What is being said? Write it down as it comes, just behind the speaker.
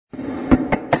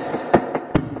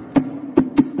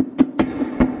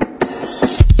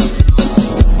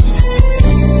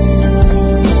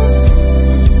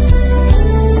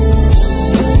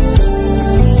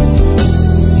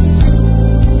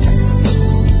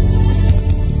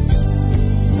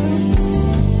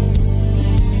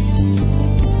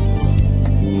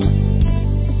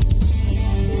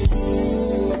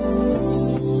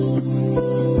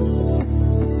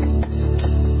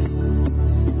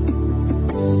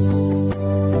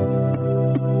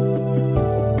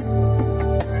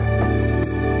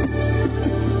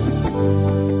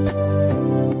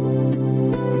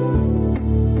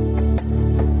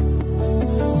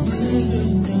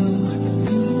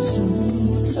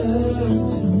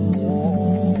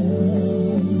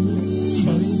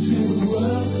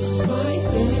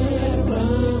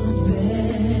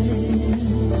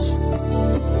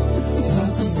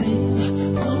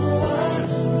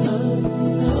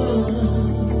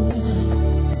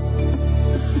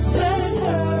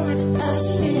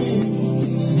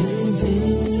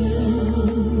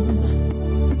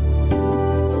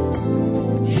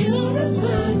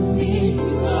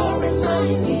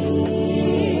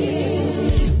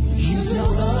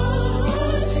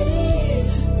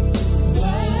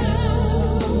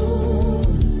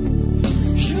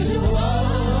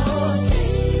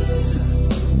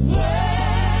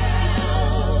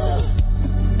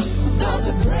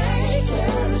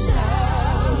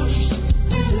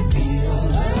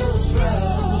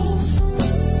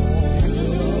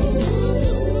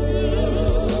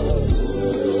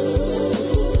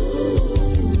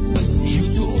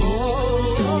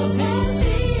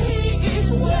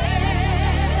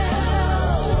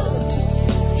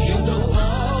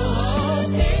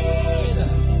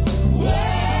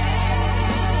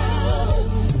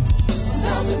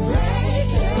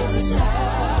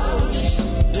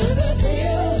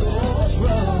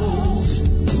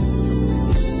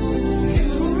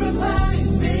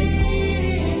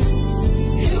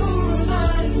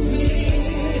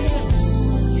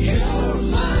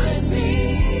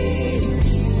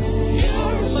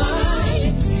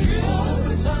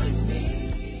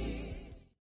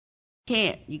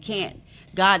You can't.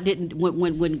 God didn't,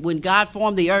 when God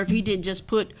formed the earth, he didn't just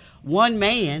put one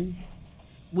man.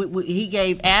 He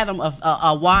gave Adam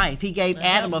a wife. He gave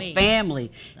Adam a family.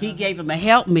 He gave him a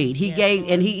helpmeet. He gave,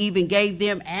 and he even gave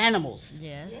them animals.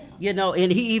 Yes. You know,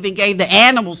 and he even gave the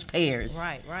animals pairs.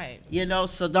 Right. You know,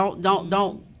 so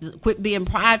don't quit being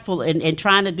prideful and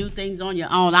trying to do things on your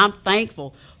own. I'm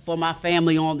thankful for my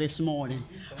family on this morning.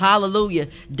 Hallelujah.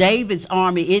 David's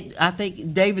army, I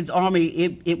think David's army,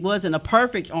 it wasn't a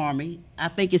perfect army. I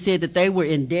think it said that they were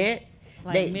in debt.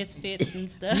 Like misfits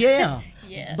and stuff. Yeah.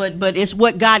 Yeah. But it's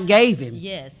what God gave him.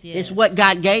 Yes. It's what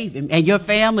God gave him. And your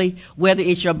family, whether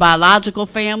it's your biological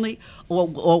family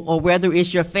or whether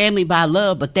it's your family by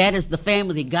love, but that is the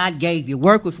family that God gave you.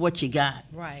 Work with what you got.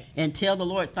 Right. And tell the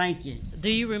Lord thank you. Do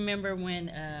you remember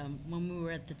when we were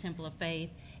at the Temple of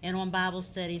Faith and on Bible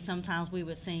study, sometimes we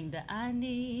would sing the I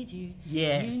need you.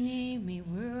 Yes. You need me.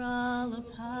 We're all a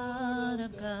part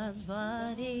of God's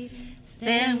body.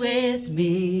 Stand with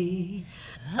me.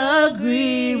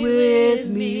 Agree with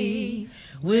me.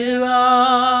 We're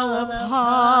all a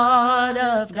part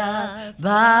of God's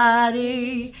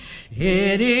body.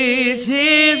 It is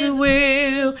His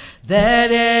will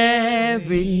that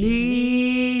every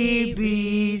need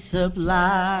be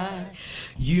supplied.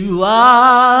 You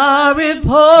are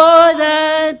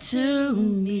important to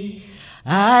me.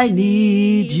 I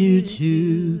need you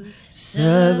to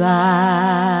survive.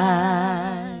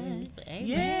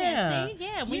 Yeah. See?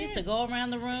 Yeah. We used to go around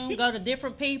the room, go to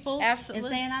different people, Absolutely.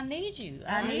 and saying, I need you.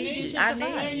 I need you. to I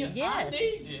survive." need you. Yes. I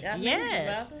need you. I need Yes. you,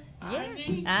 brother.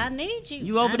 I need you.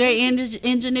 You over there,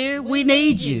 engineer? We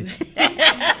need you.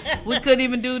 We couldn't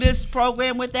even do this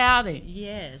program without it.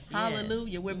 Yes.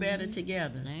 Hallelujah. We're better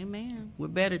together. Amen. We're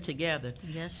better together.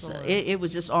 Yes, So Lord. it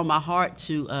was just on my heart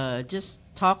to just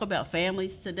talk about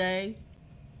families today.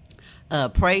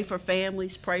 Pray for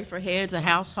families, pray for heads of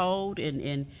household,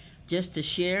 and just to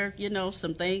share,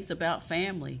 some things about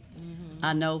family. Mm-hmm.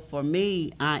 I know for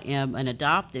me, I am an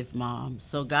adoptive mom,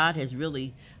 so God has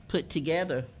really put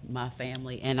together my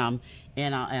family, and I'm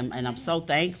so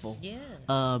thankful.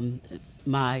 Yeah.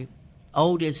 My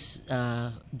oldest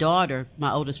daughter,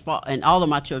 and all of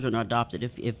my children are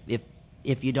adopted.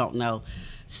 If you don't know,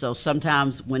 so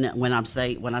sometimes when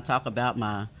I talk about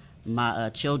my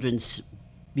children's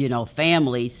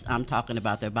families, I'm talking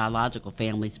about their biological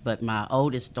families. But my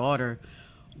oldest daughter,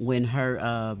 when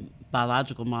her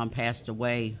biological mom passed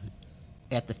away,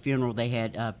 at the funeral they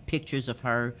had pictures of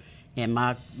her and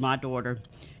my daughter,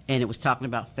 and it was talking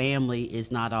about family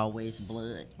is not always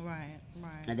blood. Right.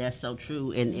 And that's so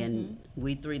true. And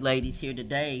we three ladies here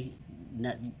today,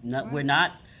 we're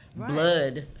not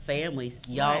blood families.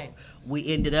 Y'all, we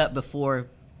ended up before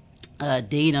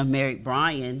Dina married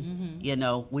Brian.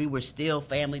 We were still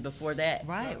family before that.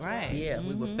 Right. Yeah,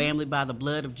 we were family by the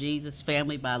blood of Jesus,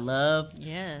 family by love.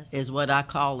 Yes. Is what I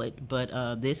call it.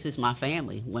 But this is my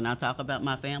family. When I talk about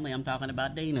my family, I'm talking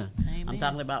about Dina. Amen. I'm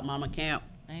talking about Mama Camp.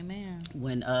 Amen.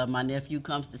 When my nephew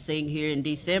comes to sing here in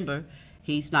December,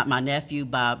 he's not my nephew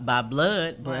by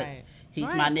blood, but he's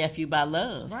my nephew by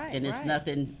love. And it's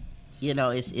nothing,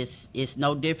 it's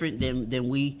no different than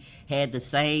we had the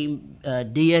same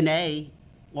DNA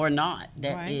or not.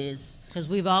 That is Because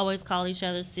we've always called each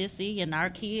other sissy, and our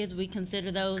kids, we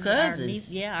consider those Cousins.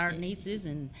 our nieces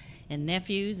and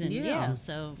nephews, and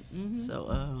so. Mm-hmm.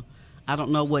 So I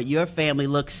don't know what your family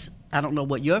looks. I don't know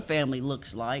what your family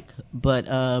looks like, but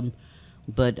you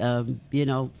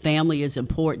know, family is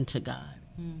important to God.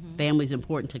 Mm-hmm. Family is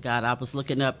important to God. I was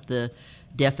looking up the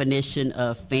definition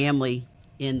of family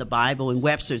in the Bible. In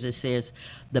Webster's, it says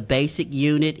the basic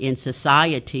unit in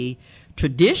society,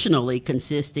 traditionally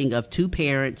consisting of two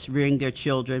parents rearing their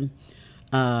children,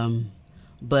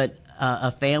 but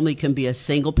a family can be a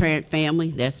single parent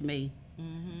family. That's me.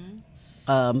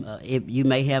 If you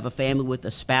may have a family with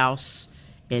a spouse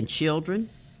and children,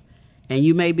 and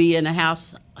you may be in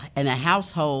a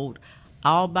household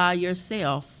all by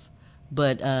yourself,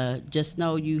 but just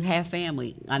know you have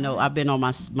family. I know I've been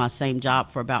on my same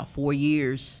job for about 4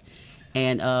 years,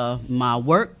 and my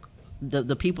work,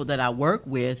 the people that I work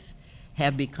with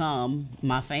have become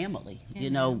my family. You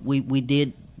know, we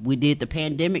did the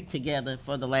pandemic together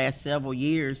for the last several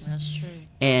years. That's true.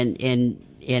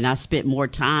 And I spent more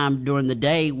time during the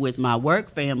day with my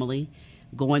work family,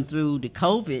 going through the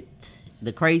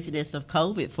craziness of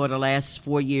COVID for the last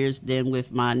 4 years than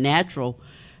with my natural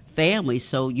family.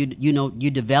 So you know, you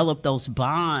develop those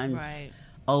bonds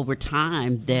over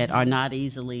time that are not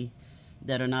easily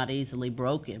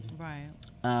broken. Right.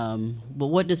 But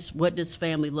what does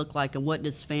family look like, and what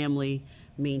does family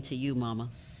mean to you, Mama?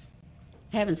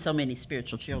 Having so many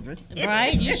spiritual children.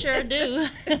 Right, you sure do.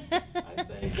 I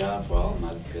thank God for all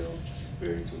my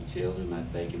spiritual children. I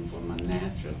thank Him for my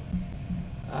natural.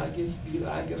 I just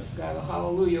got a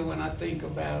hallelujah when I think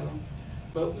about them.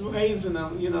 But raising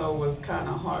them, you know, was kind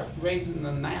of hard. Raising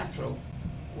the natural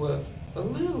was a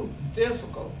little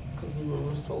difficult because we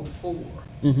were so poor.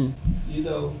 Mm-hmm. You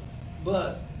know,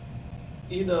 but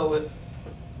you know,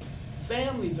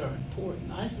 families are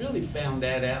important. I really found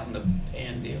that out in the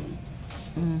pandemic.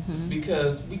 Mm-hmm.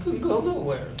 Because we couldn't go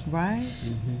nowhere. Right.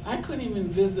 Mm-hmm. I couldn't even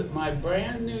visit my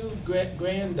brand new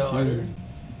granddaughter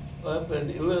up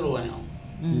in Little Elm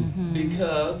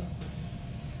because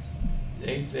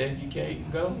they said you can't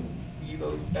go, you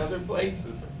know, other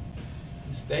places.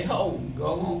 Stay home,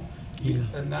 go home. Yeah.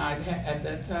 And at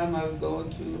that time I was going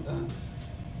to,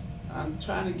 I'm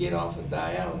trying to get off of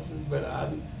dialysis, but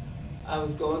I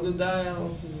was going to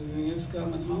dialysis and just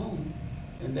coming home.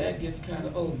 And that gets kind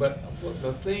of old. But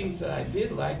the things that I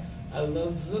did like, I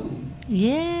love Zoom.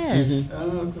 Yes.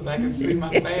 Because I can see my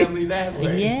family that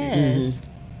way. Yes.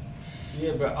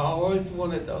 Yeah, but I always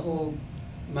wanted to hold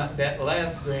that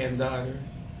last granddaughter.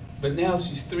 But now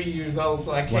she's 3 years old,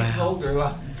 so I can't hold her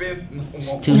like this no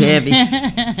more. Too heavy.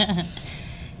 Yeah.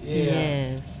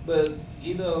 Yes. But,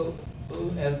 you know,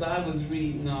 as I was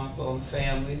reading off on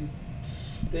families,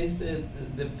 they said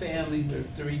the families are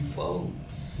threefold.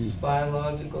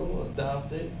 Biological,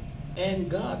 adopted, and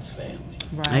God's family.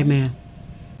 Right. Amen.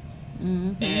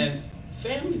 Mm-hmm. And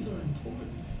families are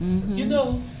important. Mm-hmm. You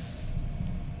know,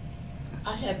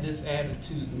 I had this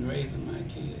attitude in raising my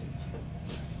kids.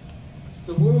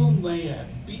 The world may have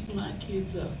beaten my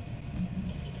kids up,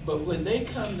 but when they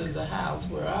come to the house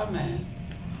where I'm at,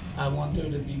 I want there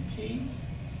to be peace,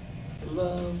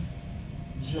 love,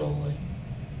 joy,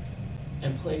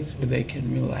 and a place where they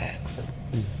can relax.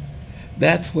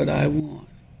 That's what I want.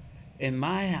 In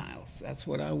my house, that's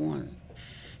what I wanted.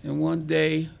 And one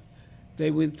day, they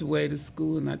went away to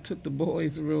school, and I took the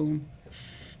boys' room,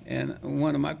 and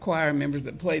one of my choir members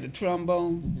that played the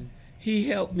trombone, he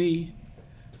helped me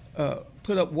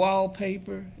put up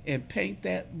wallpaper and paint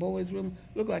that boys' room.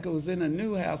 Looked like it was in a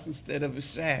new house instead of a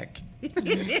shack.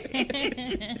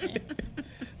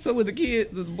 So when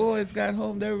the boys got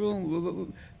home, their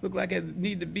room looked like it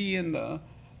needed to be in the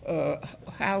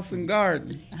house and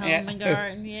garden. Home and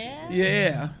garden, yeah.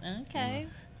 Yeah. Okay.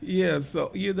 Yeah, so,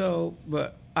 you know,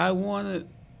 but I wanted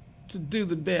to do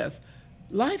the best.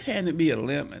 Life handed me a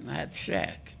lemon. I had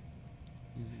shack.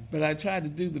 But I tried to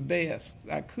do the best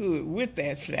I could with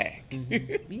that shack.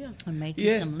 Yeah. And make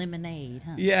you some lemonade,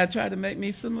 huh? Yeah, I tried to make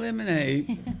me some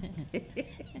lemonade.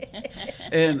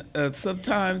 And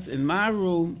sometimes in my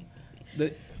room,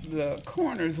 the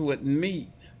corners wouldn't meet.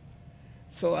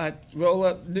 So I roll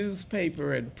up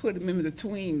newspaper and put them in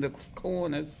between the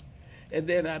corners, and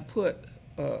then I put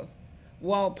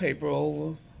wallpaper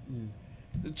over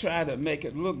to try to make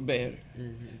it look better.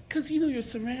 Because, you know, your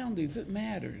surroundings, it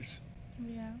matters.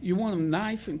 Yeah. You want them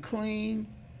nice and clean,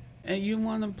 and you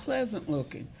want them pleasant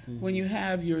looking when you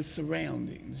have your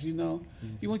surroundings, you know.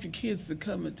 You want your kids to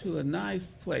come into a nice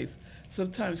place.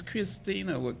 Sometimes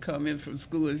Christina would come in from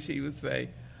school and she would say,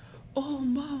 "Oh,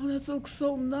 Mom, that looks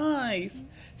so nice."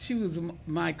 She was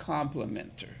my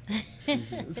complimenter.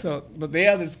 So, but the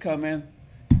others come in,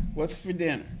 What's for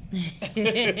dinner?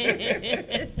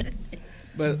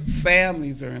 But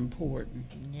families are important.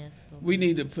 Yes. We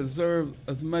need to preserve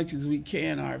as much as we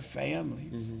can our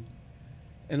families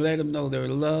and let them know they're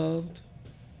loved.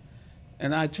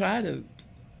 And I try to,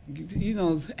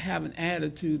 have an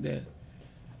attitude that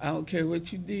I don't care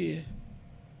what you did.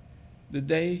 The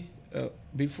day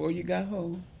before you got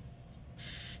home,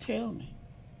 tell me.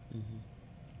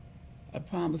 I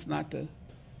promise not to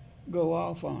go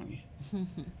off on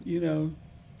you.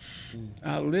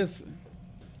 I'll listen.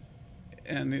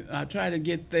 And I try to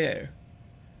get there.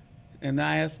 And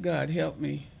I ask God, help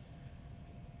me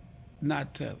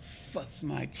not to fuss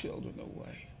my children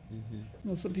away.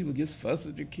 Some people just fuss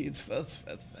at their kids, fuss.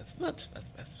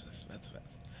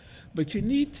 But you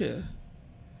need to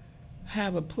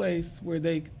have a place where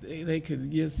they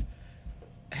can just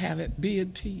have it, be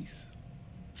at peace.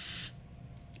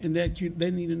 And that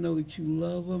they need to know that you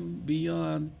love them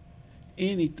beyond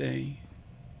anything.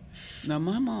 Now,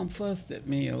 my mom fussed at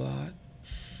me a lot,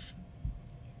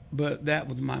 but that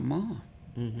was my mom.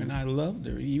 And I loved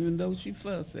her, even though she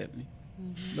fussed at me.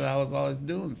 But I was always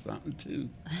doing something, too.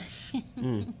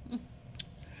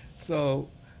 So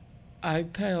I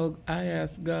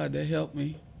ask God to help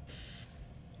me.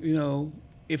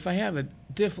 If I have a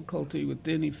difficulty with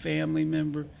any family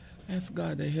member, ask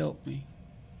God to help me.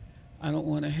 I don't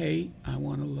want to hate. I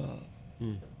want to love.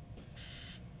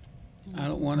 I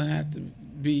don't want to have to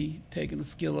be taking a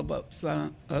skillop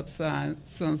upside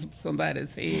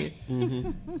somebody's head.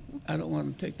 I don't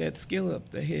want to take that skill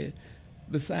up the head,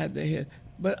 beside the head.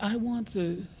 But I want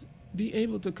to be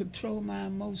able to control my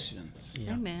emotions.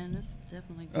 Yeah. Amen. That's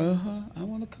definitely good. I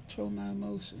want to control my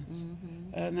emotions.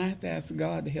 And I have to ask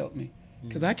God to help me.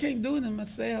 Because I can't do it in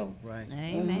myself. Right.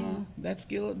 Amen. That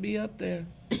skill would be up there.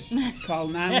 Call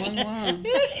 911.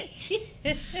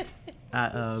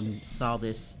 I saw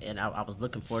this, and I was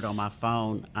looking for it on my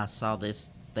phone. I saw this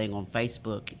thing on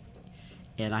Facebook,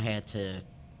 and I had to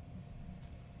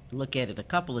look at it a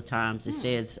couple of times. It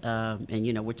says,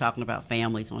 and we're talking about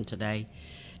families on today.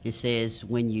 It says,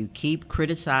 when you keep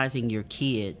criticizing your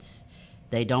kids,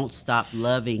 they don't stop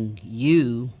loving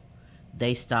you,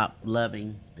 they stop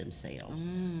loving themselves.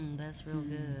 That's real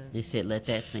good. They said, let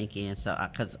that sink in. So,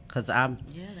 because I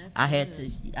had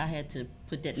to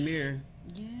put that mirror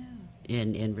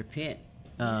and repent.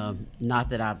 Not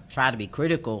that I try to be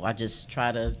critical. I just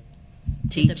try to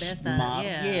teach, the best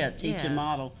model. Teach and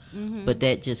model. But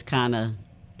that just kind of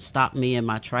stopped me in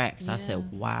my tracks. I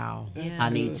said, wow, I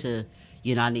need to,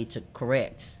 I need to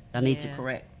correct. I need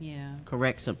to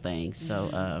correct some things.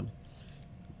 So,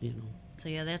 So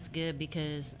that's good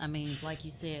because like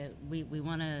you said, we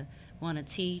want to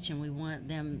teach and we want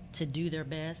them to do their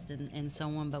best and so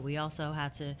on. But we also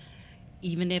have to,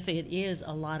 even if it is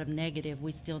a lot of negative,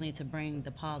 we still need to bring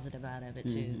the positive out of it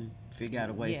too. Figure out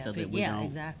a way so that we don't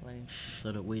exactly,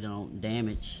 so that we don't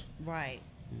damage. Right.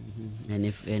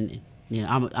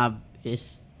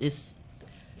 It's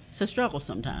a struggle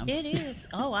sometimes. It is.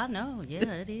 Oh, I know.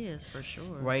 Yeah, it is for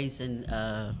sure.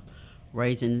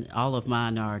 Raising all of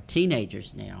mine are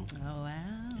teenagers now. Oh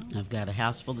wow! I've got a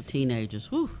house full of teenagers.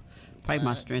 Whew. Pray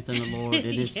my strength in the Lord. It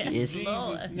is,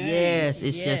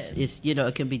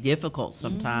 it can be difficult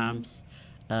sometimes.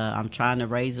 I'm trying to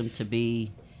raise them to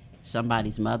be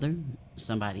somebody's mother,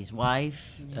 somebody's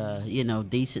wife,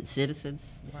 decent citizens.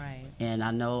 Right. And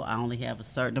I know I only have a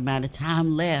certain amount of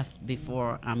time left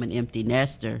before I'm an empty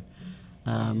nester.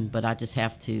 But I just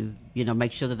have to,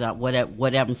 make sure that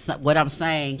what I'm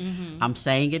saying, I'm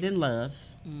saying it in love.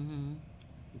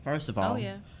 First of all,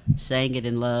 saying it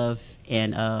in love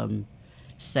and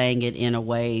saying it in a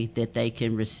way that they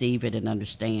can receive it and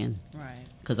understand. Right.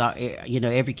 Because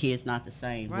every kid's not the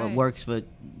same. Right. What works for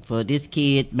this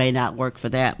kid may not work for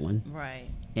that one. Right.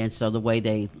 And so the way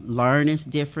they learn is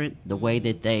different. The way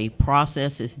that they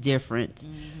process is different.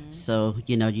 So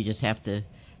you just have to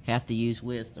use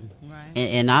wisdom. Right.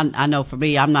 And I know for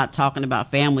me, I'm not talking about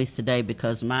families today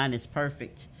because mine is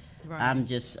perfect. Right. I'm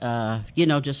just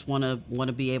just want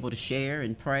to be able to share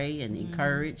and pray and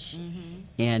encourage.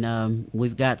 And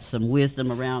we've got some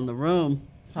wisdom around the room.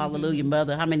 Hallelujah,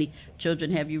 Mother. How many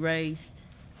children have you raised?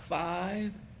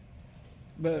 5.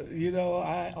 But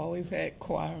I always had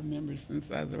choir members since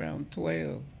I was around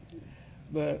 12.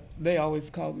 But they always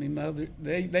called me Mother.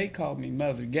 They called me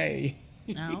Mother Gay.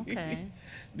 Oh, okay.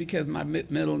 Because my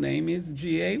middle name is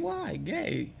G-A-Y,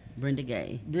 Gay. Brenda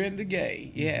Gay. Brenda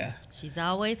Gay, yeah. She's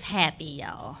always happy,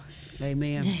 y'all.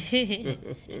 Amen.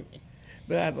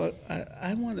 But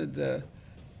I wanted to,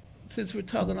 since we're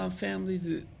talking on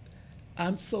families,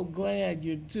 I'm so glad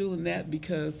you're doing that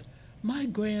because my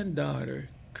granddaughter,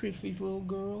 Chrissy's little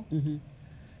girl,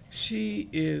 She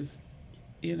is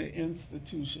in an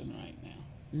institution right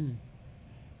now, Mm.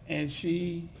 and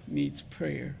she needs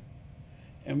prayer.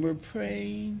 And we're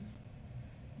praying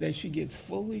that she gets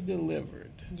fully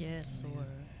delivered, Yes, Lord.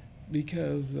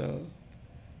 because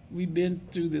we've been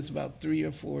through this about 3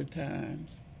 or 4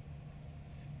 times.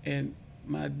 And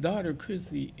my daughter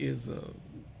Chrissy is a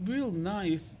real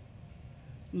nice,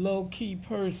 low-key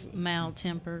person,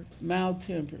 Mild-tempered.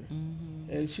 mild-tempered,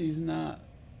 Mm-hmm. and she's not,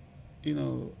 you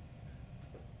know,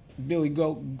 Billy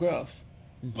Goat gruff.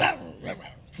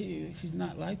 She's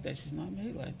not like that. She's not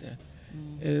made like that.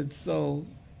 Mm-hmm. And so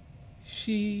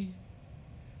she,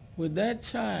 when that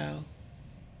child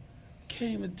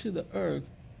came into the earth,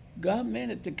 God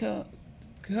meant it to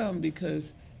come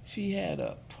because she had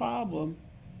a problem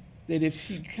that if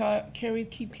she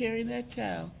keep carrying that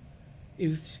child,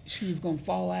 she was going to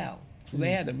fall out. So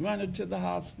they had to run her to the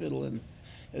hospital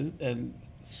and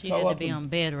She sew had to up be and- on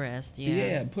bed rest. Yeah.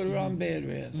 yeah, put her on bed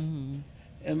rest. Mm-hmm.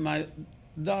 And my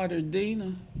daughter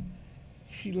Dina,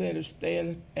 she let her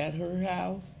stay at her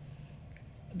house.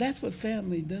 That's what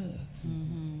family does.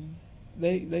 Mm-hmm.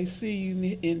 They see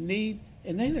you in need,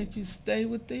 and they let you stay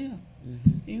with them,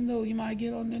 even though you might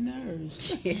get on their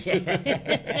nerves.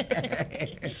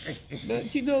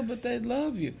 But they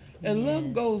love you, and love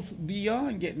Yes. goes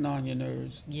beyond getting on your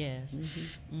nerves. Yes.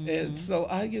 Mm-hmm. And so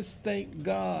I just thank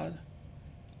God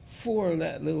for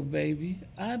that little baby.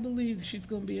 I believe she's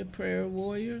going to be a prayer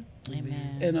warrior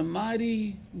Amen. and a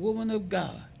mighty woman of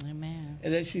God, Amen.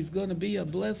 and that she's going to be a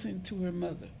blessing to her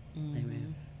mother. Mm-hmm.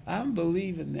 Amen. I'm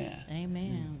believing that.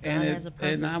 Amen. God And, has a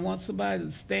purpose. and I want somebody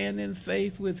to stand in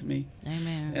faith with me.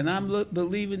 Amen. And I'm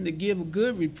believing to give a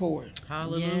good report.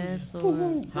 Hallelujah. Yes, Woo-hoo,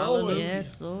 Lord. Hallelujah.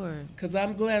 Yes, Lord. Because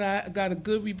I'm glad I got a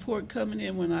good report coming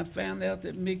in when I found out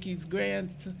that Mickey's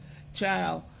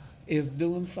grandchild is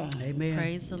doing fine. Amen.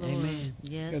 Praise the Lord. Amen.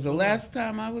 Yes. Because the last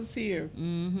time I was here,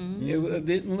 Mm-hmm. it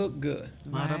didn't look good.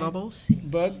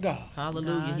 But God.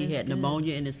 Hallelujah. God He is had good.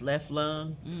 pneumonia in his left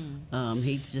lung. Mm.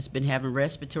 He's just been having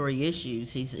respiratory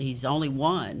issues. He's only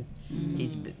one.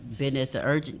 He's been at the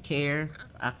urgent care.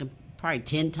 I can probably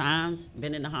 10 times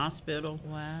been in the hospital,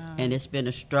 Wow. and it's been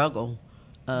a struggle.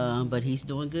 But he's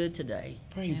doing good today.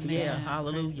 Praise Amen. God. Yeah, Praise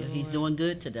hallelujah. the He's Lord. doing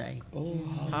good today. Oh,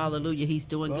 Hallelujah. He's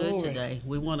doing good Glory. today.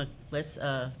 Let's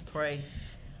pray.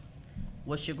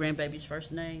 What's your grandbaby's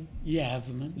first name?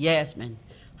 Yasmin. Yasmin.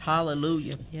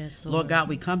 Hallelujah. Yes, Lord God,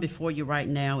 we come before you right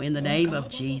now in the name of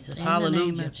Jesus. In Hallelujah.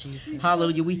 the name of Jesus.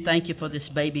 Hallelujah. We thank you for this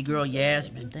baby girl,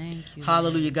 Yasmin. Thank you.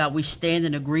 Hallelujah, God. We stand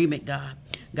in agreement, God.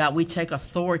 God, we take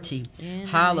authority. In the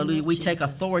Hallelujah. name of We take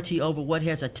Jesus. authority over what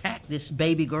has attacked this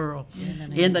baby girl.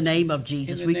 In the name of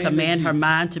Jesus. In the We name of command her Jesus.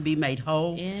 mind to be made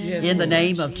whole. Yes, In the Lord.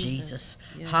 name of Jesus.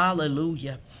 Yes.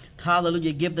 Hallelujah.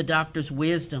 Hallelujah. Give the doctors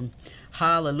wisdom.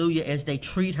 Hallelujah. As they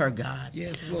treat her, God.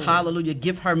 Yes, Lord. Hallelujah.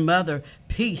 Give her mother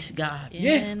peace, God.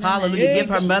 In the Hallelujah. name Give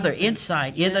her of mother Jesus.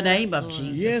 insight in the name of Lord.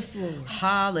 Jesus. Yes, Lord.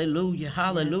 Hallelujah.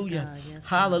 Hallelujah. God. Yes,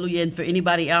 God. Hallelujah. And for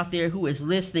anybody out there who is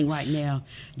listening right now,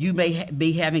 you may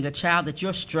be having a child that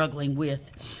you're struggling with.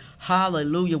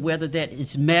 Hallelujah. Whether that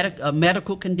is a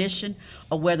medical condition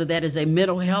or whether that is a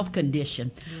mental health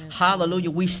condition. Yes, Hallelujah.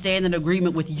 We stand in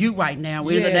agreement with you right now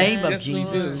in the Yes, name of yes, we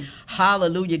Jesus. do.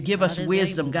 Hallelujah. Give us God is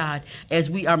wisdom, able. God, as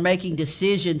we are making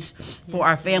decisions for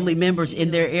our Yes, family Lord. members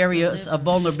in their Heal, areas deliver. of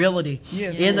vulnerability.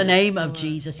 Yes, In the Lord. name of Lord.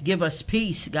 Jesus, give us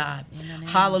peace, God. In the name of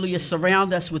Hallelujah. Jesus.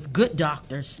 Surround us with good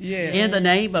doctors. Yes. In the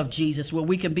name of Jesus, where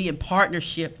we can be in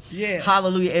partnership. Yes.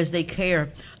 Hallelujah. As they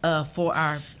care for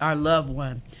our loved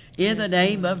one. In the Yes,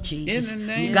 name Lord. of Jesus. In the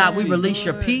name God, of we Jesus. release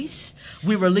your peace.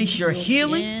 We release your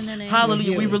healing. In the name of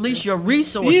Hallelujah. We Jesus. release your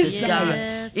resources, Yes, God.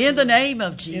 Yes, In the Lord. name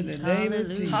of In Jesus. the name of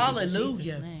Hallelujah. Jesus. Hallelujah.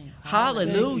 Jesus' name.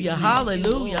 Hallelujah. Thank you,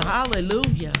 Hallelujah.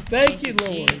 Hallelujah. Thank you,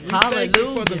 Lord. We thank you for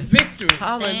Hallelujah. the victory. Thank you,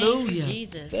 Hallelujah.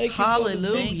 Jesus. Thank you for the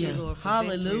Hallelujah. Thank you, Lord, for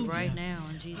Hallelujah. victory right now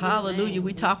in Jesus' Hallelujah. name.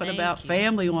 We're talking thank about you.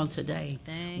 family on today.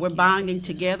 Thank We're you, binding Jesus.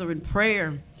 together in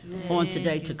prayer on Thank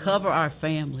today you, to Lord. cover our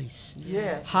families.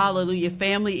 Yes. Hallelujah.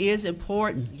 Family is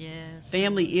important. Yes.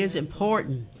 Family Lord. is Yes,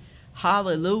 important.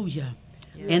 Hallelujah.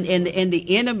 Lord. And Yes, Lord. and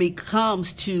the enemy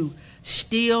comes to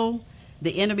steal,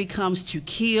 the enemy comes to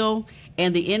kill,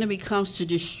 and the enemy comes to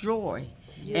destroy.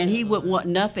 And he would want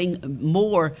nothing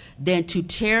more than to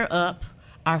tear up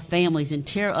our families and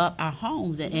tear up our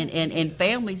homes. And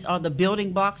families are the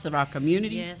building blocks of our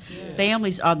communities. Yes, yes.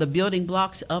 Families are the building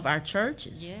blocks of our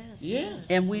churches. Yes. Yes.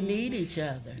 And we need each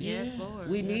other. Yes, Lord.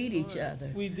 We Yes, need each Lord.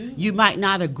 other. We do. You might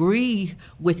not agree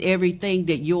with everything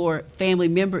that your family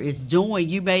member is doing.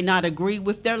 You may not agree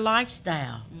with their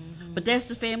lifestyle. But that's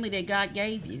the family that God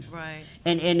gave you. Right.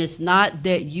 And it's not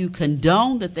that you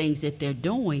condone the things that they're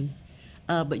doing,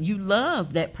 but you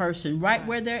love that person right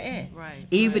where they're at, Right.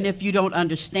 even if you don't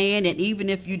understand, and even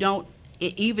if you don't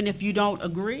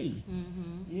agree.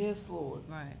 Yes, Lord.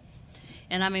 Right.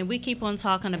 And I mean, we keep on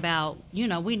talking about, you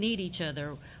know, we need each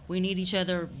other. We need each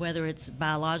other, whether it's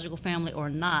biological family or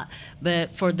not.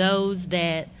 But for those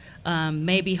that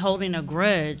may be holding a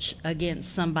grudge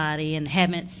against somebody and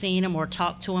haven't seen them or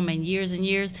talked to them in years and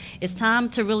years, it's time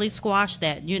to really squash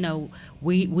that. You know,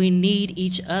 we need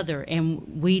each other,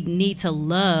 and we need to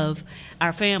love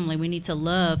our family. We need to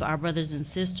love our brothers and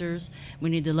sisters.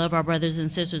 We need to love our brothers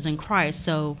and sisters in Christ.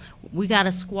 So we got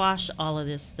to squash all of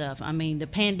this stuff. I mean, the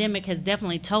pandemic has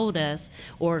definitely told us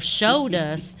or showed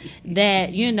us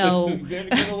that, you know,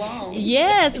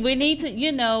 yes, we need to,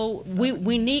 you know,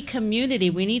 we need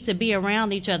community. We need to be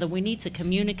around each other. We need to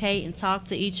communicate and talk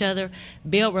to each other,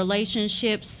 build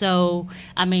relationships. So,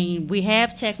 I mean, we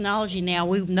have technology now.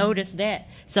 We've noticed that.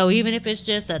 So even if it's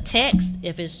just a text,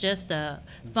 if it's just a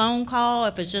phone call,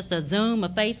 if it's just a Zoom, a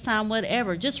FaceTime,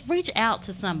 whatever, just reach out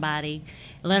to somebody.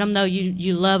 Let them know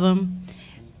you love them.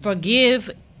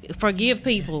 Forgive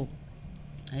people.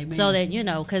 Amen. So that, you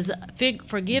know, because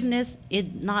forgiveness,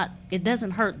 it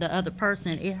doesn't hurt the other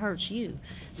person, it hurts you.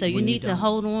 So you need to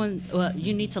hold on,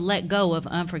 you need to let go of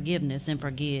unforgiveness and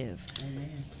forgive.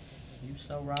 Amen. You're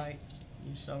so right.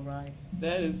 You're so right.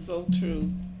 That is so true.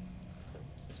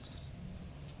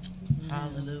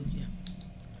 Hallelujah.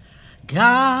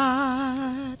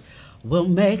 God will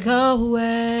make a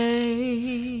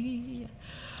way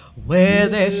where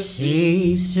there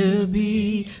seems to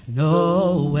be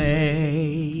no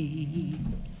way.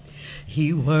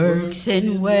 He works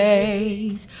in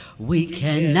ways we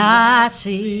cannot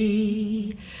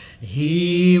see.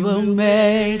 He will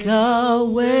make a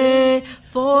way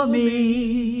for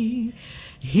me.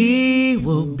 He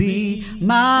will be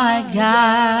my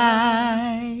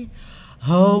guide.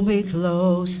 Hold me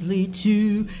closely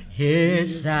to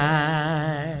his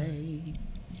side.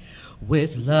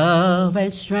 With love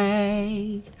and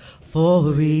strength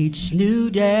for each new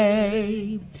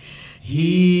day,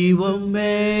 he will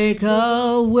make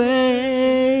a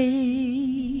way.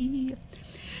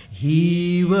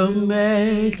 He will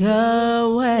make a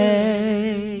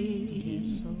way.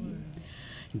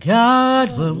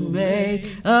 God will make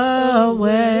a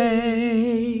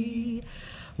way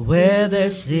where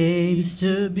there seems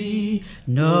to be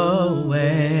no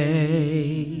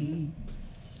way.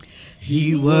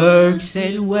 He works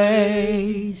in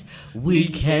ways we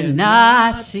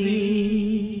cannot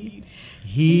see.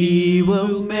 He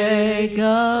will make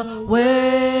a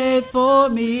way for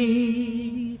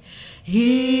me.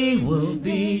 He will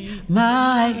be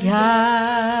my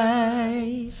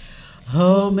guide.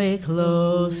 Hold me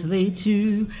closely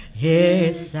to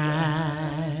his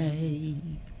side.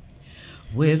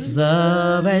 With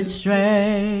love and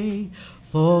strength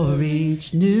for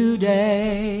each new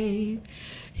day,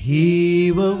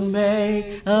 he will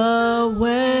make a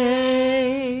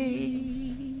way.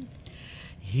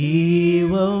 He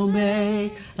will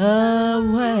make a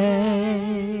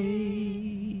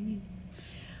way.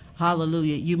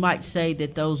 Hallelujah. You might say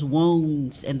that those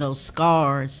wounds and those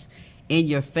scars in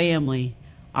your family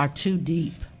are too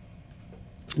deep.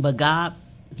 But God,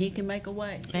 he can make a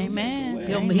way. Amen.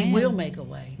 He will make a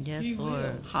way. Yes, He Lord.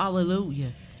 will.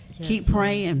 Hallelujah. Yes, Keep Lord.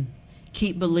 praying.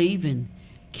 Keep believing.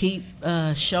 Keep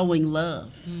showing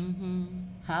love. Mm-hmm.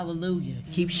 Hallelujah.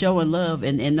 Keep showing love.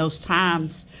 And in those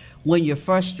times when you're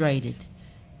frustrated,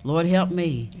 Lord help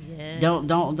me. Yes.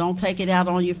 Don't take it out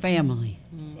on your family.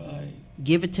 Right.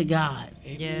 Give it to God.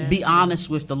 Yes. Be honest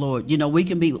with the Lord. You know, we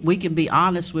can be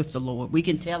honest with the Lord. We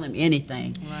can tell him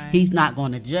anything. Right. He's not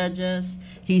going to judge us.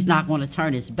 He's not going to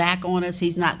turn his back on us.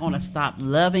 He's not going to stop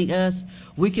loving us.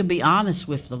 We can be honest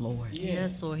with the Lord.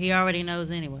 Yes, Lord. He already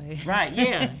knows anyway. Right,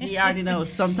 yeah. He already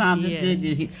knows. Sometimes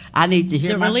Yes. I need to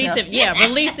hear To myself. release it, yeah,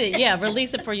 release it, yeah,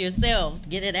 release it for yourself.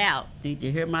 Get it out. Need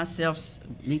to hear myself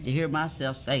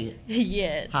say it.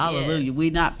 Yes. Hallelujah.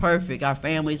 We're not perfect. Our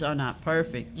families are not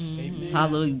perfect. Amen.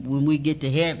 Hallelujah. When we get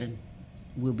to heaven,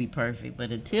 we'll be perfect.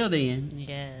 But until then,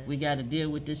 Yes. we got to deal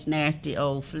with this nasty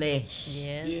old flesh.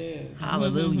 Yes. Yes.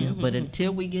 Hallelujah. But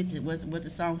until we get to, what the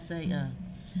song say?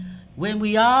 When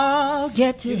we all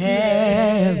get to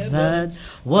heaven,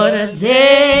 what a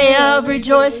day of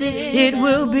rejoicing it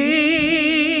will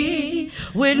be.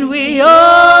 When we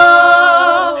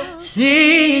all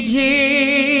see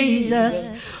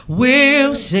Jesus,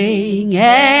 we'll sing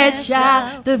and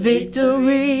shout the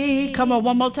victory. Come on,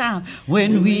 one more time.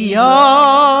 When we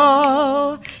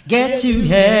all get to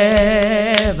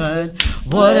heaven,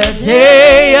 what a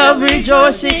day of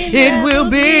rejoicing it will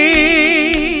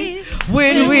be.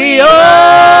 When we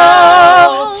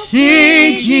all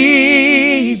see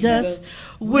Jesus,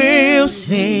 we'll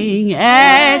sing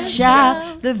and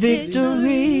shout the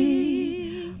victory.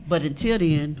 But until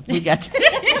then, we got to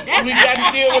we got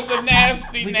to deal with the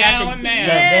nasty now and now.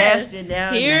 Nasty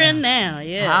now Here and now,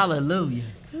 yeah. Hallelujah.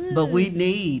 But we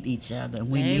need each other.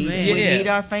 We need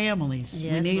our families.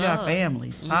 Yes, we need our Lord.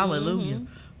 families. Hallelujah.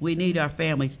 We need our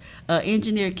families.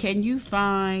 Engineer, can you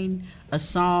find a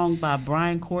song by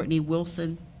Brian Courtney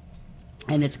Wilson?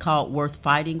 And it's called Worth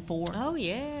Fighting For? Oh,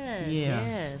 yes. Yeah.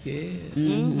 Yes. Yeah.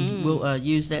 Mm-hmm. We'll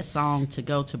use that song to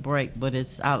go to break, but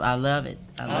I love it.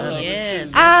 I love it.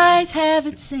 Yes. Eyes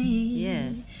haven't seen.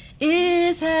 Yes.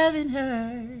 Ears haven't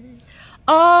heard.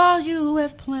 All you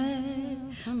have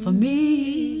planned for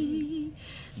me.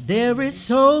 There is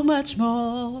so much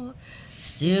more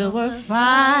still worth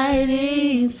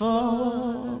fighting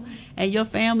for. And your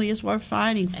family is worth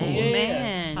fighting for.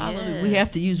 Amen. Hallelujah. Yes. We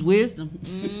have to use wisdom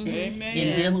Amen.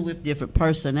 in dealing with different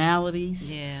personalities.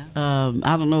 Yeah.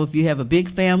 I don't know if you have a big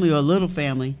family or a little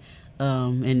family.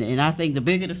 And I think the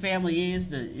bigger the family is,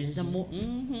 The more,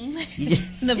 you just-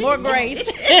 the more grace.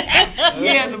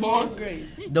 Yeah, the more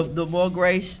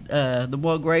grace. the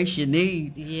more grace you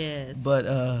need. Yes. But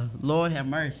Lord have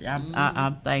mercy.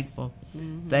 I'm thankful,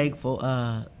 thankful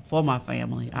for my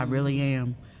family. I really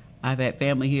am. I've had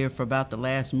family here for about the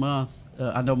last month.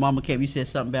 I know Mama Kim, you said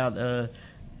something about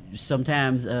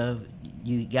sometimes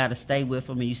you got to stay with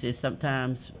them, and you said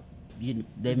sometimes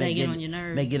they may get on your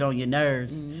nerves. May get on your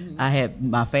nerves. I have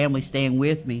my family staying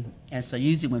with me, and so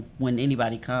usually when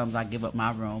anybody comes, I give up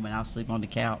my room and I'll sleep on the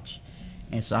couch.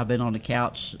 And so I've been on the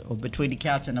couch, or between the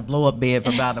couch and the blow-up bed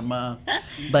for about a month.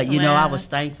 But, I Wow. was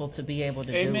thankful to be able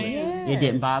to do it. Amen. It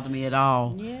didn't bother me at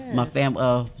all. Yes. My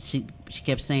family, she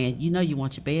kept saying, you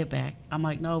want your bed back. I'm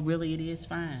like, no, really, it is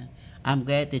fine. I'm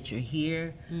glad that you're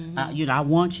here. I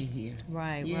want you here.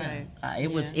 Right, Yeah.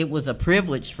 right. It was a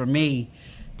privilege for me.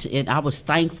 And I was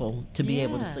thankful to be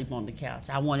able to Yeah. sleep on the couch.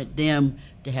 I wanted them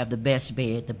to have the best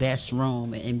bed, the best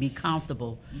room, and be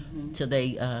comfortable till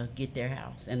they get their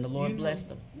house. And the Lord blessed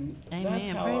them. Amen.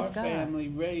 That's how Praise our God. family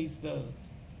raised us.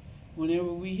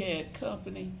 Whenever we had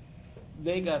company,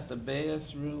 they got the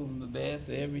best room, the best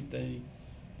everything.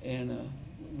 And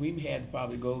we had to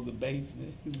probably go to the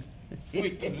basement,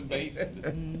 sleep in the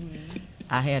basement.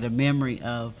 I had a memory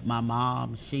of my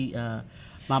mom.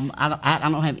 I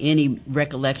don't have any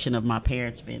recollection of my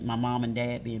parents my mom and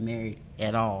dad being married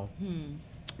at all.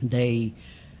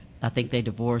 I think they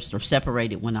divorced or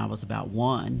separated when I was about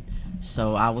 1.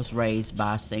 So I was raised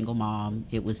by a single mom.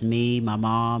 It was me, my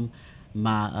mom,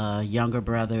 my younger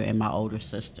brother, and my older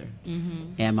sister.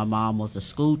 And my mom was a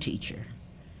school teacher.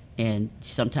 And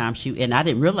sometimes and I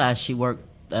didn't realize she worked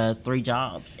 3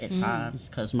 jobs at times,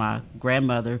 because my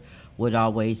grandmother would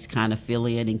always kind of fill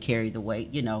in and carry the weight.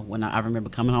 When I remember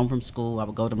coming home from school, I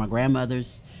would go to my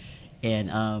grandmother's,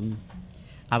 and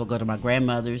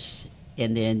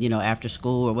and then, after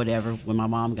school or whatever, when my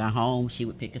mom got home, she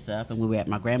would pick us up, and we were at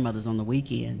my grandmother's on the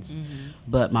weekends.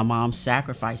 But my mom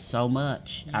sacrificed so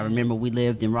much. I remember we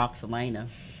lived in Roxalana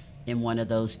in one of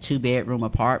those 2-bedroom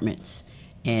apartments,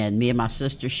 and me and my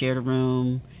sister shared a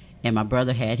room, and my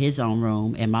brother had his own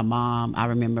room, and my mom, I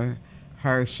remember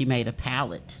she made a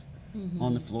pallet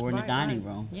on the floor in the dining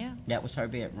room. Yeah. That was her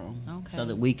bedroom. Okay. So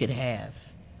that we could have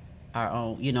our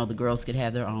own, the girls could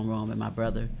have their own room, and my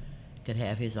brother could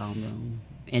have his own room.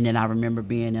 And then I remember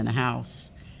being in a house,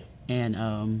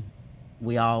 and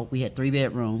we had 3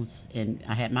 bedrooms, and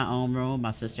I had my own room,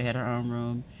 my sister had her own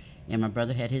room, and my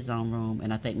brother had his own room,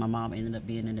 and I think my mom ended up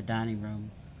being in the dining room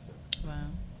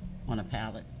Wow. on a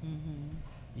pallet.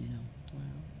 Wow.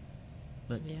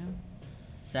 But Yeah.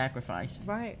 sacrificing.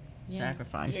 Right. Yeah. Yeah,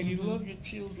 Sacrificing. you love your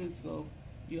children, so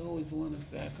you always want to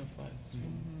sacrifice.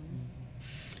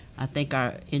 I think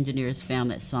our engineers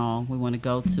found that song. We want to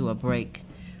go to a break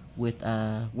with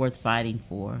Worth Fighting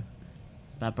For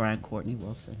by Brian Courtney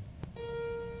Wilson.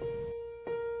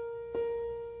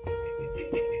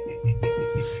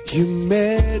 You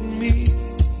met me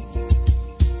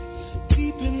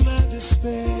deep in my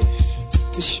despair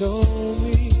to show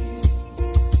me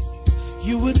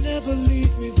you would never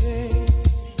leave me there.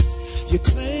 You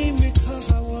claim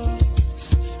because I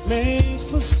was made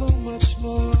for so much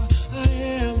more. I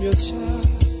am your child,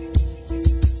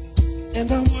 and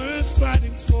I'm worth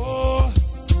fighting for.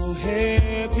 Oh,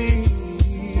 heavy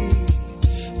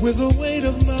with the weight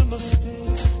of my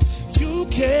mistakes, you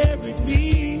carried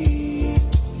me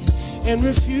and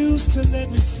refused to let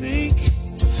me sink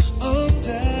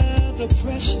under the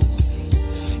pressure.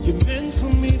 You meant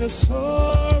for me to soar.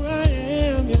 I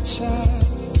am your child,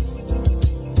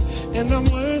 and I'm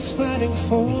worth fighting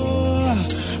for.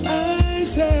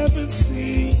 Eyes haven't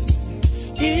seen,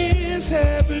 ears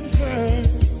haven't heard,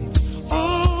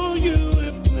 all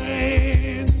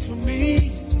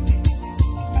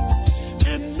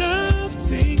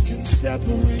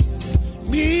separate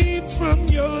me from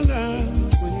your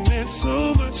love when there's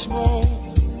so much more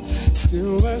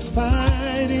still worth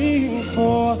fighting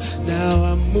for? Now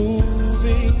I'm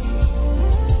moving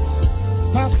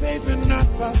by faith and not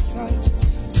by sight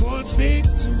towards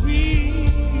victory.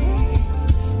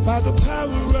 By the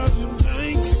power of your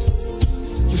might,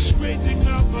 you're straightening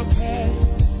up my path,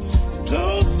 and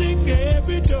opening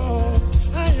every door.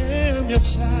 I am your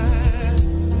child,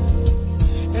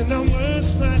 and I'm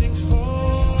worth fighting for.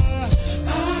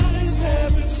 Eyes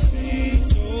haven't seen,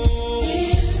 no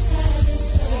ears haven't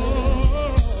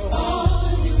heard,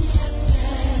 all you have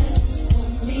planned for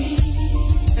me.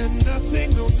 And nothing,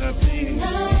 no nothing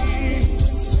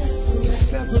can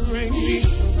separate me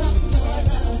from your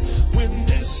love. When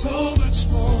there's so much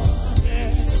more,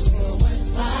 there's more worth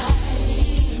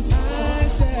fighting for.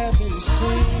 Eyes haven't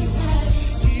seen,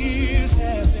 ears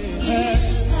haven't heard,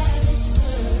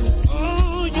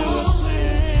 all your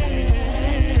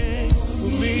plans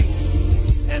for me.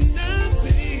 And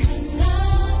nothing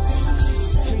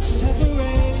can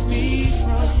separate me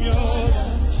from your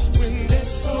love. When there's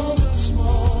so much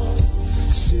more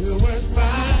still worth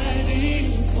fighting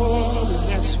for. And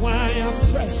that's why I'm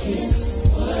pressing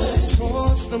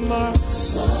towards the mark,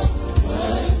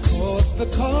 cause the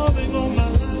calling on my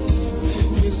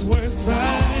life is worth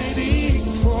fighting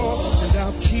for. And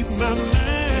I'll keep my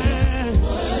mind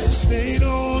stayed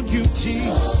on you,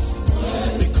 Jesus,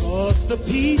 because the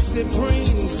peace it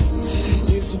brings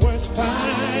is worth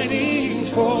fighting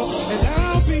for. And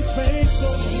I'll be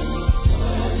faithful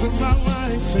to my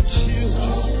wife and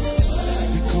children,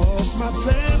 because my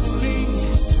family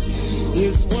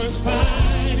is worth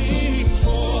fighting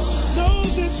for. No,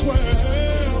 this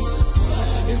world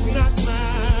is not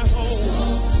my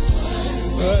home,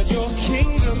 but your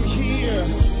kingdom here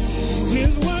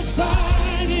is worth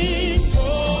fighting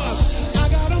for. I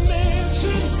got a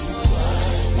mansion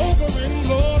over in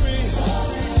glory,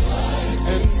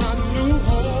 and my new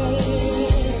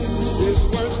home is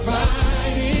worth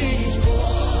fighting for.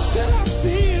 Till I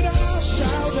see it, I'll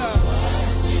shout out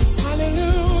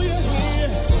hallelujah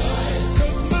here,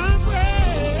 'cause my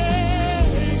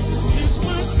praise is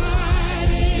worth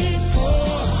fighting for.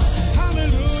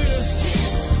 Hallelujah,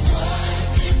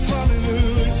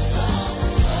 hallelujah,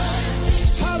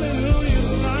 hallelujah.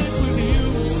 Life with you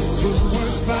is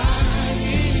worth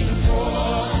fighting for.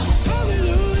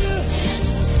 Hallelujah,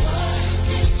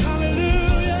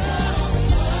 hallelujah,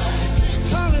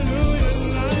 hallelujah.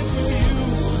 Life with you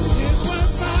is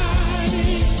worth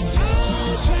fighting.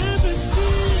 Eyes haven't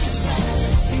seen,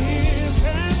 ears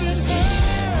haven't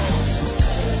heard.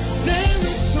 There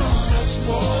is so much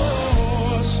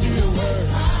more still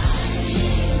worth.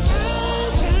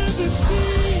 Eyes haven't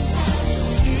seen,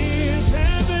 ears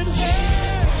haven't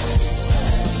heard.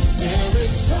 There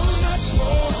is so much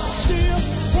more still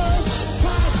worth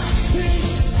fighting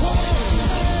for.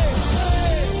 Hey,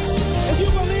 hey. If you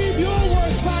believe you're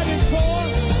worth fighting for,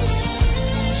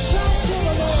 shout to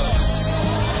the Lord.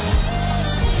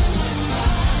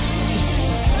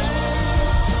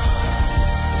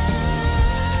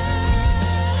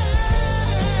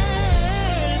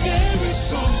 There is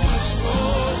so much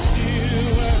more still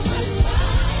worth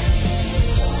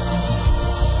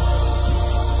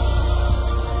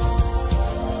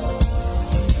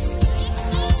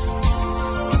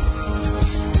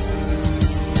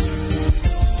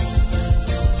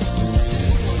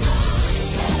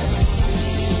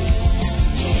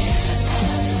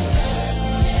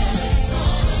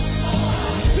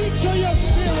Speak to your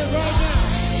spirit right now.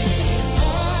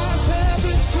 Eyes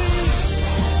haven't seen,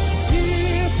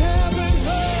 ears haven't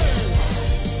heard.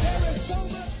 There is so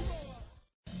much more.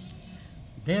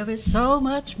 There is so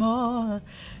much more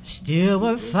still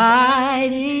we're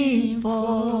fighting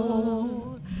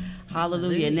for.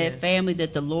 Hallelujah. And that family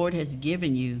that the Lord has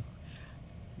given you,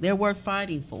 they're worth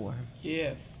fighting for.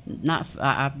 Yes. Not,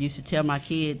 I used to tell my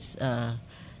kids,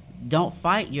 don't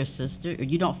fight your sister, or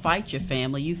you don't fight your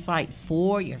family, you fight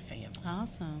for your family.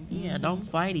 Awesome. Yeah, don't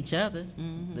fight each other.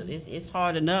 Mhm. It's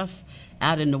hard enough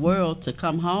out in the world to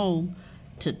come home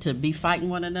to be fighting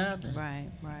one another. Right.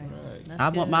 Right. That's I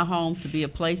want good. my home to be a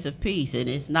place of peace, and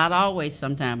it's not always.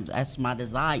 Sometimes that's my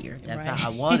desire. That's Right. how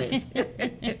I want it.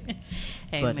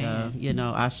 But Amen.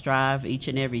 I strive each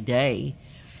and every day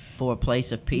for a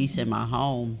place of peace in my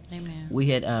home. Amen.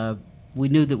 We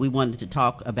knew that we wanted to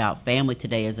talk about family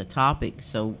today as a topic,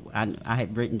 so I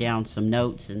had written down some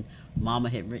notes, and Mama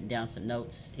had written down some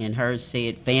notes, and hers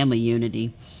said family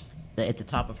unity at the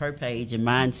top of her page, and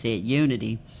mine said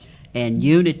unity. And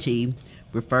unity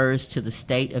refers to the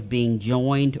state of being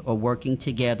joined or working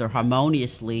together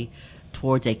harmoniously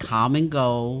towards a common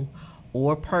goal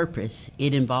or purpose.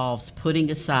 It involves putting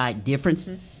aside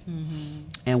differences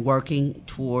and working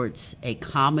towards a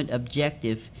common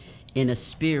objective in a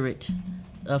spirit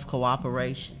of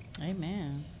cooperation.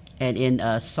 Amen. And in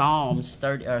Psalms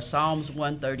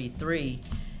 133,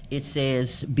 it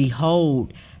says,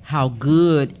 "Behold, how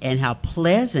good and how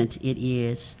pleasant it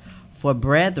is for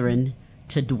brethren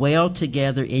to dwell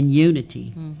together in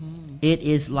unity. It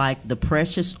is like the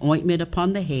precious ointment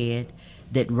upon the head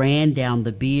that ran down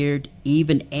the beard,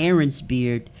 even Aaron's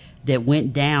beard that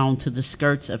went down to the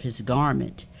skirts of his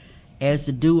garment, as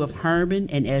the dew of Hermon,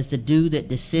 and as the dew that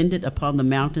descended upon the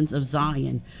mountains of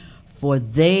Zion. For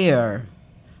there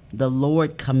the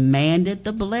Lord commanded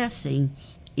the blessing,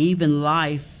 even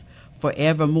life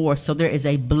forevermore." So there is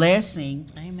a blessing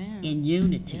Amen. in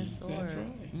unity. Yes, Lord. That's right.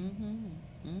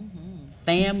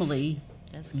 Family.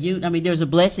 That's good. I mean, there's a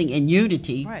blessing in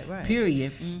unity, Right, right.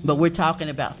 period. But we're talking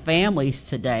about families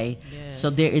today. Yes.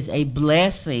 So there is a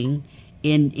blessing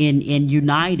in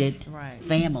united Right.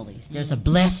 families. There's a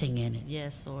blessing in it.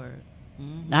 Yes, Lord.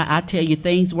 I tell you,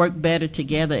 things work better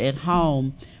together at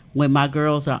home when my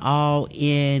girls are all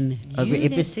in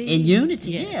if it's in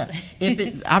unity. Yes. Yeah.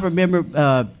 I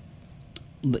remember,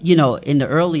 in the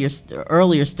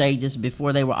earlier stages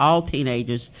before they were all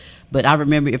teenagers. But I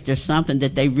remember if there's something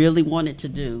that they really wanted to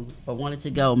do or wanted to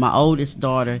go, my oldest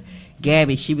daughter,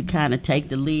 Gabby, she would kind of take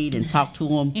the lead and talk to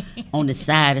them on the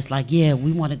side. It's like, yeah,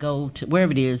 we want to go to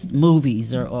wherever it is,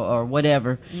 movies or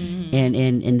whatever.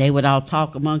 And they would all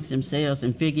talk amongst themselves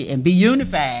and figure and be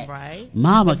unified. Right.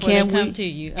 Mama, Before can they we? come to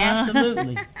you.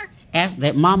 Absolutely. Ask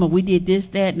that, Mama, we did this,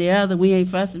 that, and the other. We ain't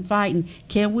fussing, fighting.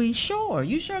 Can we? Sure.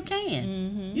 You sure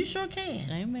can. You sure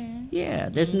can. Amen. Yeah,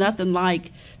 there's nothing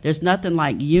like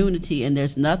unity, and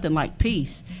there's nothing like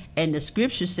peace. And the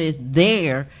scripture says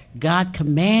there God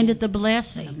commanded the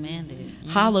blessing. Commanded.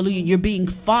 Hallelujah. You're being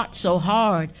fought so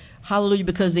hard. Hallelujah,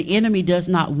 because the enemy does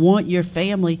not want your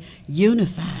family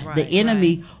unified. Right, the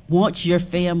enemy wants your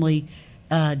family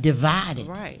divided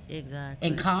Right. Exactly.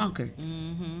 and conquered.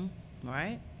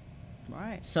 Right.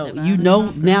 Right. So Divide and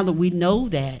conquer. now that we know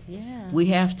that, Yeah. we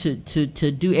have to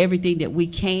do everything that we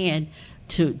can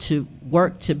to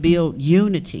work to build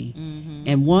unity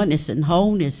and oneness and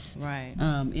wholeness Right.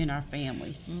 in our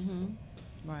families.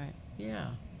 Right.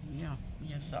 Yeah.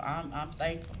 So I'm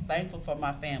thankful for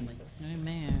my family,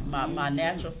 Amen. my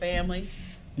natural family,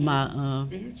 my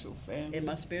Spiritual family. and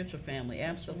my spiritual family.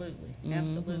 Absolutely.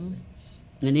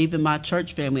 And even my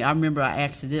church family. I remember I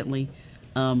accidentally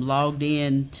logged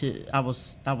in to. I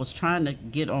was trying to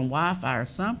get on Wi-Fi or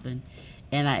something,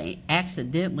 and I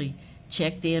accidentally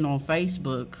checked in on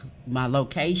Facebook my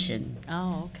location.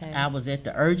 Oh, okay. I was at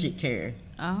the urgent care,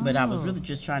 but I was Oh. really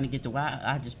just trying to get the Wi.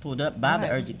 I just pulled up by the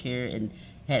Right. urgent care and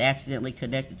had accidentally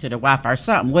connected to the Wi-Fi or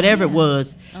something. Whatever it Yeah.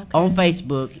 was, Okay. on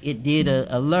Facebook, it did a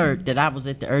alert that I was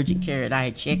at the urgent care and I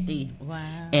had checked in. Wow.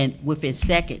 And within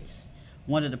seconds,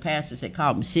 one of the pastors had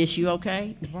called me, "Sis, you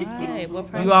okay?" Right. Well,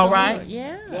 praise You all the right? Lord.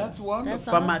 Yeah. That's wonderful. That's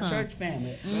From my awesome. church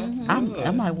family. That's I'm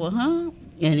good. like, well, huh?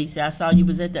 And he said, "I saw you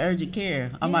was at the urgent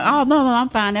care." I'm like, "Oh, no, I'm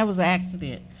fine. That was an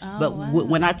accident." Oh, But wow.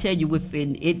 when I tell you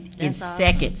in That's awesome.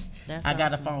 seconds, That's I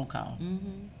got a awesome. phone call.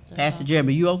 That's Pastor awesome.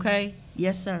 Jeremy, you okay?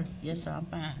 Yes, sir. Yes, sir. I'm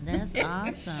fine. That's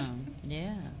awesome.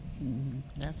 Yeah.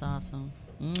 That's awesome.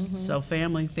 So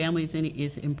family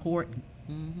is important.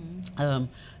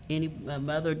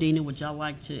 Mother Dina, would y'all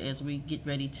like to, as we get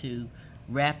ready to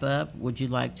wrap up, would you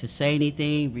like to say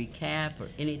anything, recap, or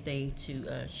anything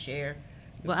to share?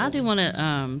 Well, I do want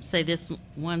to say this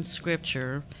one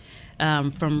scripture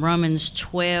from Romans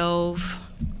 12.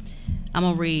 I'm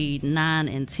going to read 9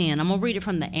 and 10. I'm going to read it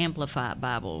from the Amplified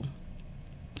Bible.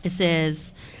 It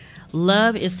says,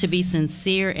 "Love is to be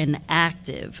sincere and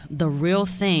active, the real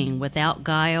thing, without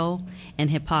guile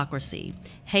and hypocrisy.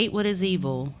 Hate what is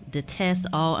evil, detest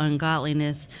all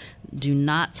ungodliness, do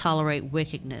not tolerate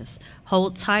wickedness.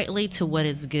 Hold tightly to what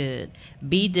is good.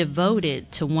 Be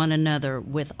devoted to one another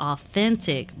with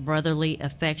authentic brotherly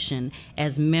affection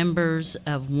as members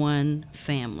of one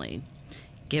family.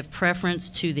 Give preference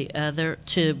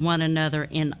to one another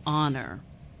in honor."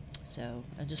 So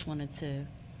I just wanted to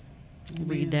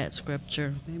read that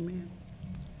scripture. Amen.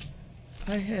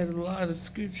 I had a lot of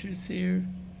scriptures here,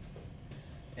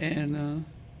 and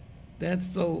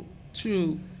that's so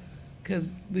true, because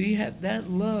we had that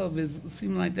love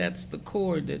seems like that's the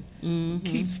cord that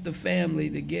keeps the family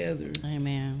together.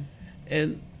 Amen.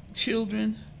 And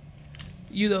children,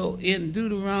 in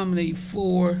Deuteronomy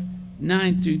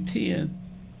 4:9-10,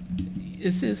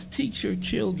 it says, "Teach your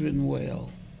children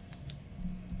well."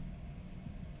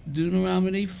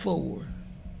 Deuteronomy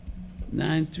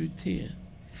 4:9-10.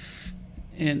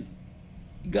 And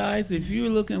guys, if you're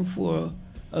looking for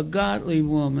a godly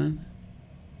woman,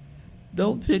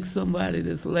 don't pick somebody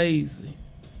that's lazy.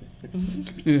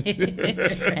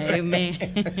 Amen.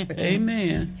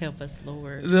 Amen. Help us,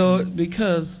 Lord. Lord,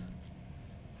 because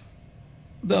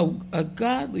a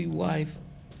godly wife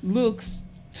looks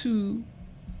to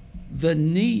the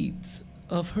needs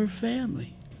of her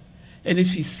family. And if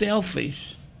she's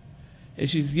selfish, if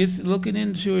she's just looking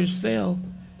into herself,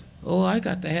 oh, I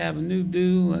got to have a new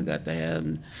do, I got to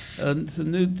have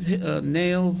some new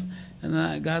nails, and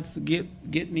I got to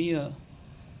get me a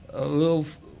little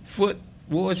foot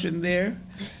washing there.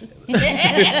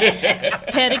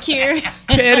 Pedicure.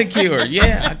 Pedicure,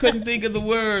 yeah. I couldn't think of the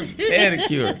word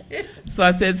pedicure. So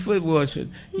I said foot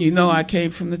washing. You know I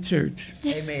came from the church.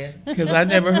 Amen. Because I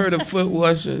never heard of foot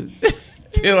washing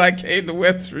till I came to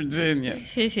West Virginia.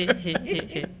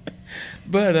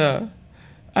 But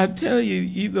I tell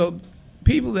you,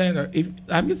 people that are,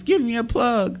 I'm just giving you a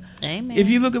plug. Amen. If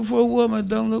you're looking for a woman,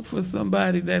 don't look for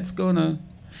somebody that's going to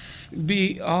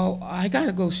be all, I got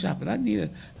to go shopping. I need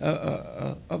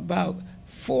about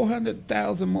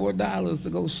 $400,000 more to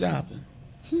go shopping.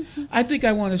 I think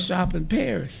I want to shop in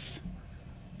Paris.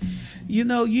 You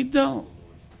don't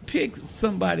pick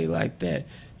somebody like that.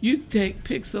 You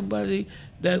pick somebody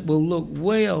that will look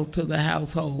well to the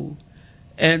household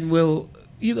and will,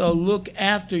 look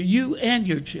after you and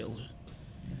your children.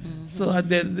 Mm-hmm. So I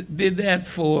did that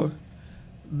for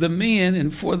the men,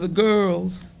 and for the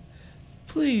girls,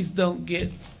 please don't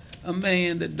get a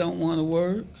man that don't want to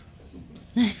work.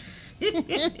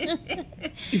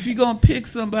 If you're going to pick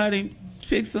somebody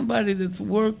that's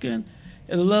working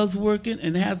and loves working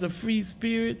and has a free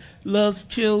spirit, loves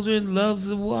children, loves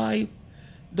a wife.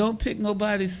 Don't pick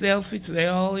nobody selfish. They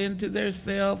all into their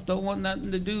self, don't want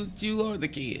nothing to do with you or the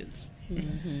kids.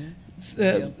 Mm-hmm.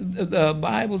 The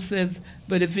Bible says,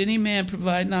 but if any man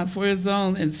provide not for his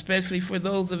own, and especially for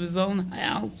those of his own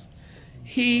house,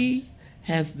 he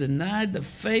has denied the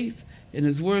faith and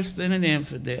is worse than an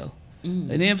infidel. Mm.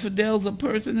 An infidel is a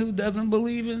person who doesn't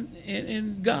believe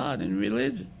in God and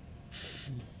religion.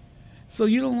 So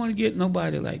you don't want to get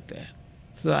nobody like that.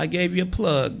 So I gave you a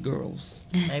plug, girls.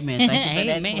 Amen. Thank you for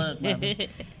that plug, Mother.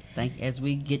 As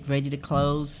we get ready to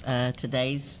close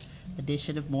today's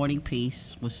edition of Morning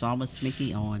Peace with Psalmist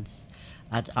Mikki Owens,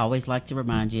 I'd always like to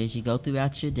remind you, as you go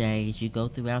throughout your day, as you go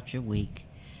throughout your week,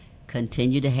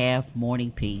 continue to have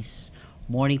morning peace.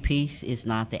 Morning peace is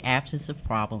not the absence of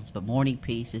problems, but morning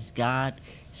peace is God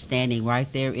standing right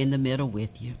there in the middle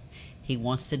with you. He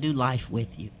wants to do life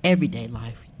with you, everyday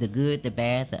life, the good, the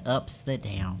bad, the ups, the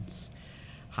downs.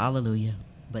 Hallelujah.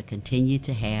 But continue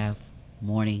to have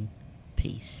morning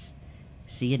peace.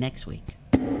 See you next week.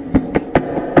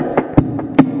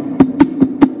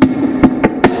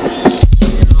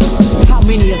 How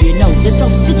many of you know that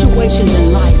those situations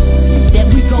in life that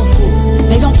we go through,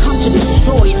 they don't come to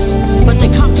destroy us, but they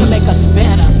come to make us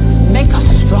better, make us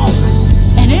stronger.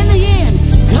 And in the end,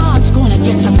 God's going to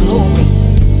get the glory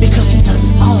because he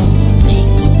does all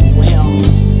things well.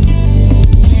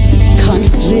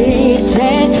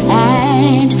 Conflicted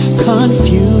and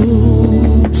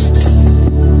confused,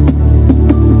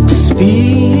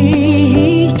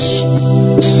 speechless,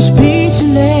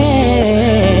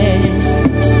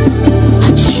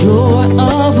 unsure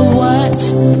of what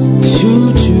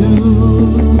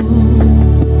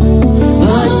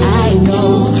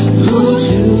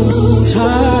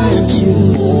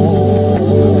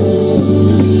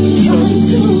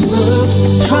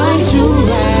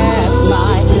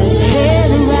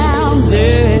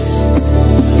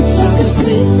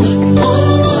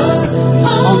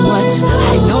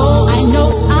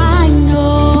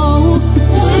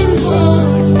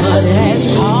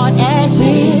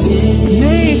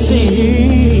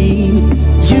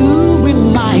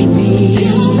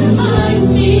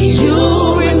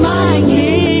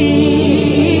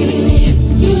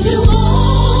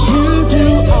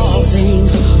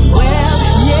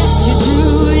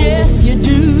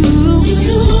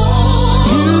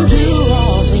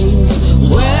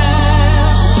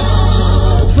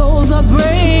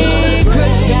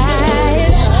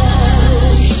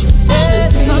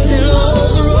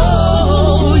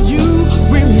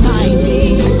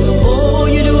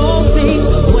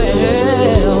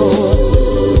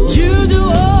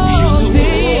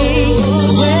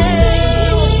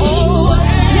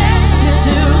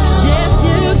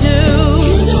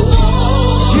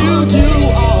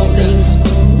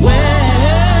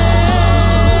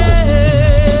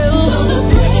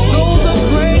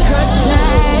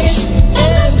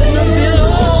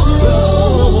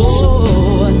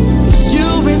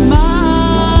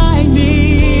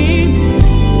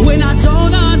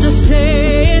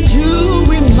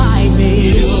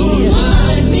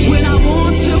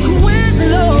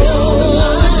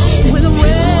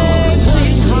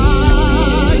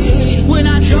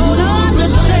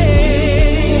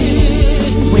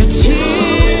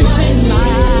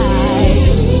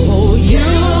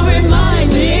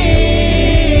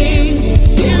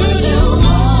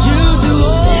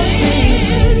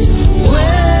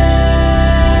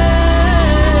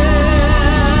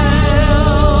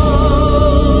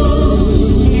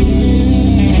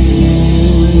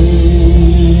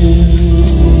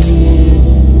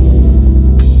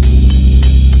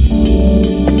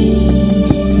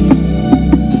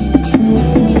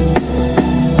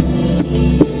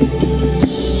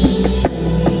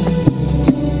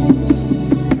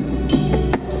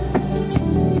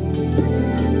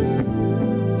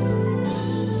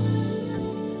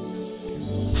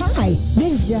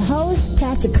is your host,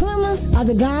 Pastor Clemens of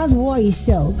the God's Warrior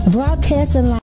Show, broadcasting live.